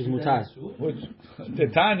 which is mutar. Which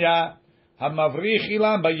Tanya ha'mavrich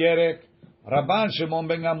ilan b'yerek. Rabban Shimon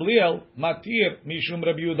ben Gamliel matir mishum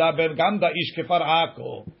Rabbi Yehuda ben Gamda ish kefar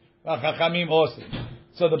ako v'chachamim osim.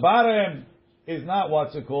 So the bottom is not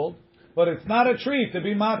what's it called, but it's not a tree to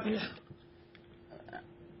be matir.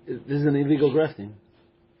 This is an illegal grafting.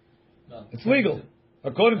 It's legal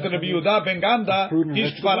according to Rabbi Yehuda ben Gamda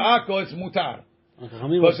ish kefar ako. It's mutar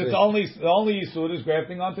because it's the only yisur is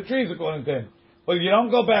grafting onto trees according to him. But you don't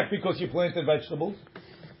go back because you planted vegetables.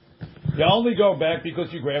 You only go back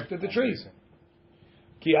because you grafted the trees.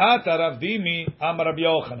 Ki ata Rav Dimi Amar Rabbi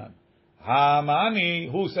Yochanan.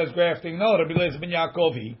 Hamani, who says grafting? No, Rabbi Eliezer ben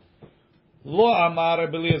Yaakovi. Lo Amar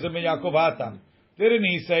Rabbi Eliezer ben Yaakov Hatam. Didn't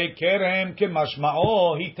he say kerem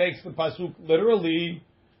kemashma'o? He takes the pasuk literally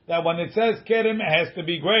that when it says kerem, it has to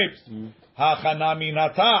be grapes. Hachanami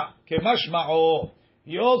nata kemashma'o.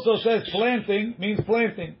 He also says planting means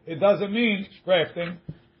planting. It doesn't mean grafting.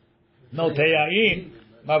 No teyayin.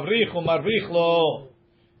 Mavrich u'marvich lo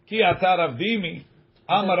ki ata Rav Dimi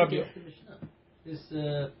Amar Rabbi. It's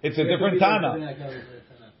a different Tana.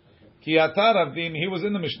 Ki ata Rav Dimi. He was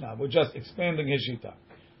in the Mishnah. We're just expanding his shita.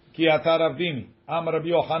 Ki ata Rav Dimi Amar Rabbi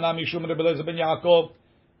Yochanan mishum Rabbi Eliezer ben Yaakov.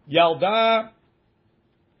 Yalda.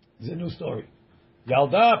 It's a new story.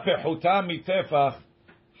 Yalda pechuta mitefach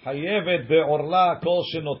hayevet be'orla kol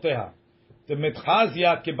shenoteha.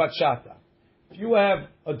 Demetchazia kebatshata. If you have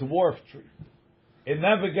a dwarf tree, it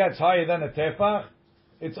never gets higher than a tefach.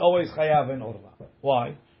 It's always chayav in orla.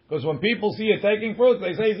 Why? Because when people see it taking fruit,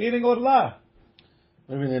 they say he's eating orla.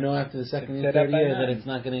 I mean, they know after the second and Set third up by year now. that it's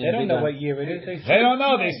not going to They get don't bigger. know what year it is. They don't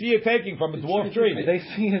know. They see it taking from a dwarf tree. They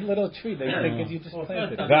see a little tree. They think you just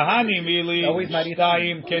planted it. V'hani mili Always mighty.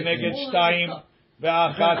 shtayim keneged shtayim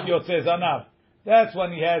ve'achat yotzei zanav. That's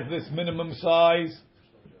when he has this minimum size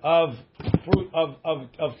of fruit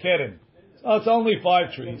of keren. So it's only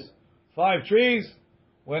 5 trees. 5 trees.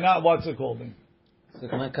 We're not what's it called? So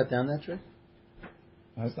can I cut down that tree?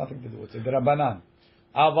 It has nothing to do with it. Drabanan.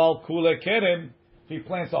 Aval kule kerem. If he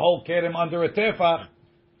plants a whole kerem under a tefach,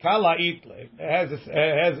 kala itle.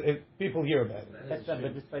 People hear about it. But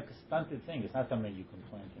it's like a stunted thing. It's not something you can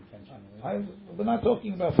plant intentionally. We're not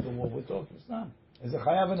talking about for the wall. We're talking Islam. Is a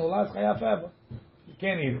chayav and ulas chayav forever. You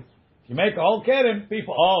can't eat it. If you make a whole kerem,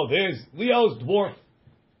 people, there's Leo's dwarf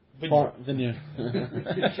Vineyard.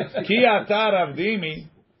 Ki atar avdimi.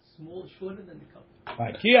 Small, shorter than the cup.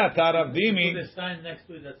 Ki atar avdimi. Put a sign next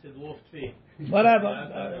to it that says dwarf tree.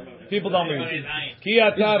 Whatever. People don't read. Ki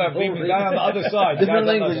atar avdimi. Guy on the other side. Different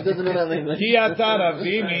language. Doesn't know that language. Ki atar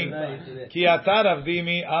avdimi. Ki atar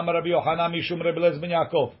avdimi. Amar Rabbi Yochanan mishum Rabbi Eliezer ben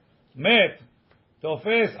Yaakov. Met.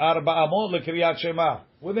 Tofes arba amot lekriyat Shema.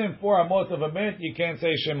 Within 4 amot of a met, you can't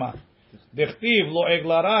say Shema. Dechtiv lo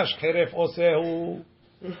eglarash cheref osehu.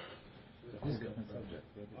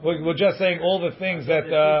 We're just saying all the things that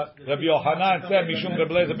Rabbi Yochanan said, Mishum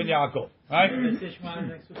Rabbi Eliezer ben Yaakov. Right?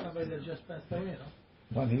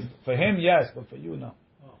 For him, yes, but for you, no.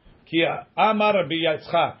 Ki Amar Rabbi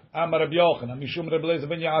Yitzchak, Amar Rabbi Yochanan, Mishum Rabbi Eliezer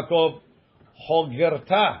ben Yaakov,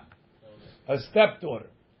 Hogerta, a stepdaughter.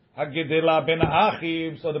 Hagedela ben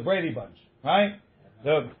Achim, so the Brady Bunch. Right?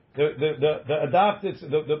 The adopted,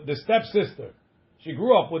 the stepsister. She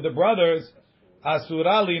grew up with the brothers.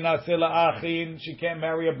 Asurali nasela achin. She can't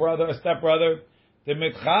marry a brother, a stepbrother. The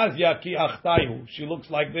mitchazya ki achtayu. She looks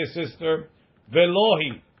like this sister.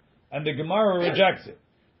 Velohi, and the Gemara rejects it.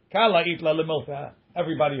 Kala itla lemilta.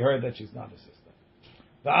 Everybody heard that she's not a sister.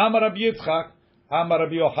 The Amar Rabbi Yitzchak, Amar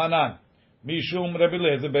Rabbi Yochanan, Mishum Rabbi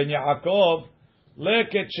Eliezer ben Yaakov,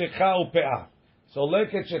 leket shecha upeah. So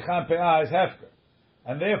leket shecha peah is hefker,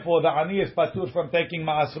 and therefore the ani is patur from taking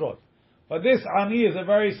ma'asrot. But this ani is a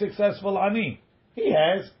very successful ani. He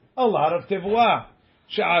has a lot of tivuah.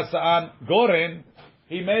 Sha'asa'an goren,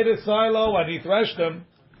 he made a silo and he threshed them.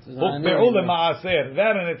 Ukpe'u ma'aser.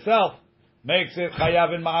 That in itself makes it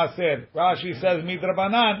chayav in ma'aser. Rashi says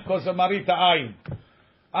midrabanan because of marita ayin.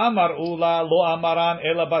 Amar ula lo amaran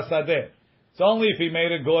ela basadeh. It's only if he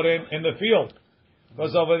made a goren in the field.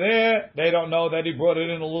 Because over there, they don't know that he brought it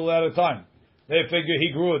in a little at a time. They figure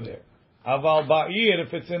he grew it there. Aval ba'ir,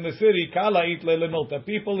 if it's in the city, kala itle lemilta.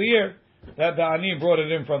 People here, that the ani brought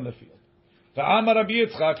it in from the field. The Amar Rabbi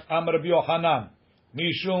Yitzchak, Amar Rabbi Yochanan,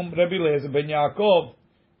 Mishum Rabbi Eliezer ben Yaakov,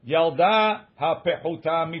 Yalda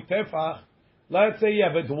hapehuta mitefach. Let's say you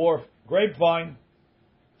have a dwarf grapevine.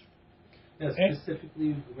 That's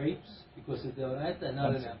specifically grapes, because it's deoraita,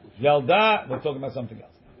 not an apple. Yalda, we're talking about something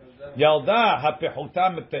else. Yalda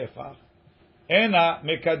hapehuta mitefach. Ena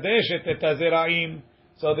mekadeshet et hazeraim.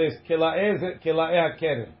 So there's kila'eh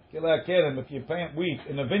hakeren. Kila'eh hakeren, if you plant wheat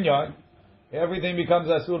in a vineyard, everything becomes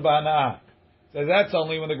asur b'hana'ah. So that's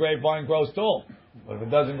only when the grapevine grows tall. But if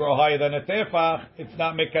it doesn't grow higher than a tefach, it's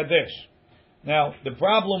not mekadesh. Now, the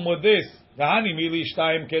problem with this, Gahani mili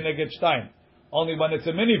shtayim keneged shtayim. Only when it's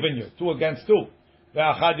a mini vineyard, 2 against 2.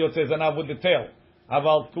 Ve'achad yotzei zanav with the tail.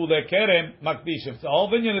 Aval kule kerem makdish. If it's a whole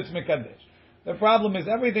vineyard, it's mekadesh. The problem is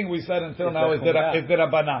everything we said until now is the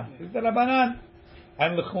Rabbanan. Is the Rabbanan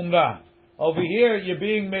and l'chumrah. Over here, you're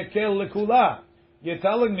being mekel l'kula. You're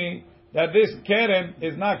telling me that this kerem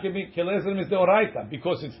is not giving kilesem is the oraita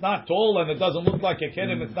because it's not tall and it doesn't look like a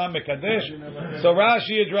kerem. It's not mekadesh. So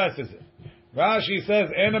Rashi addresses it. Rashi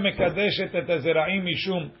says, "Ena mekadeshet et hazeraim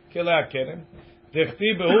mishum kilei kerem.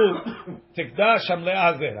 Tichti behu tikdash hamlei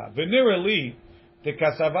hazera. V'nira li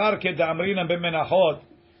tikasavar kedamrina b'menachot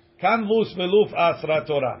kanvus veluf asra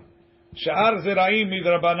Torah. Sha'ar zeraim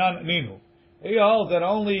midrabanan ninu. He holds that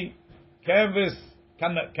only cannabis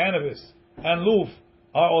and luf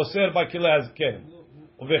are osir by kilei kerem.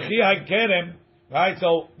 Uvechi kerem, right?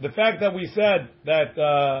 So the fact that we said that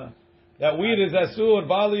wheat is asur,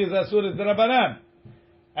 barley is asur, is the Rabbanan.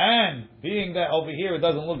 And being that over here it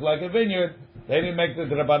doesn't look like a vineyard, they didn't make the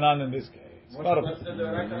Rabbanan in this case.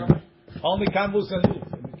 Only kanvus and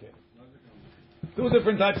luf in the case. 2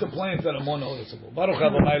 different types of plants that are more noticeable. Baruch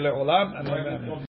Adonai le'olam and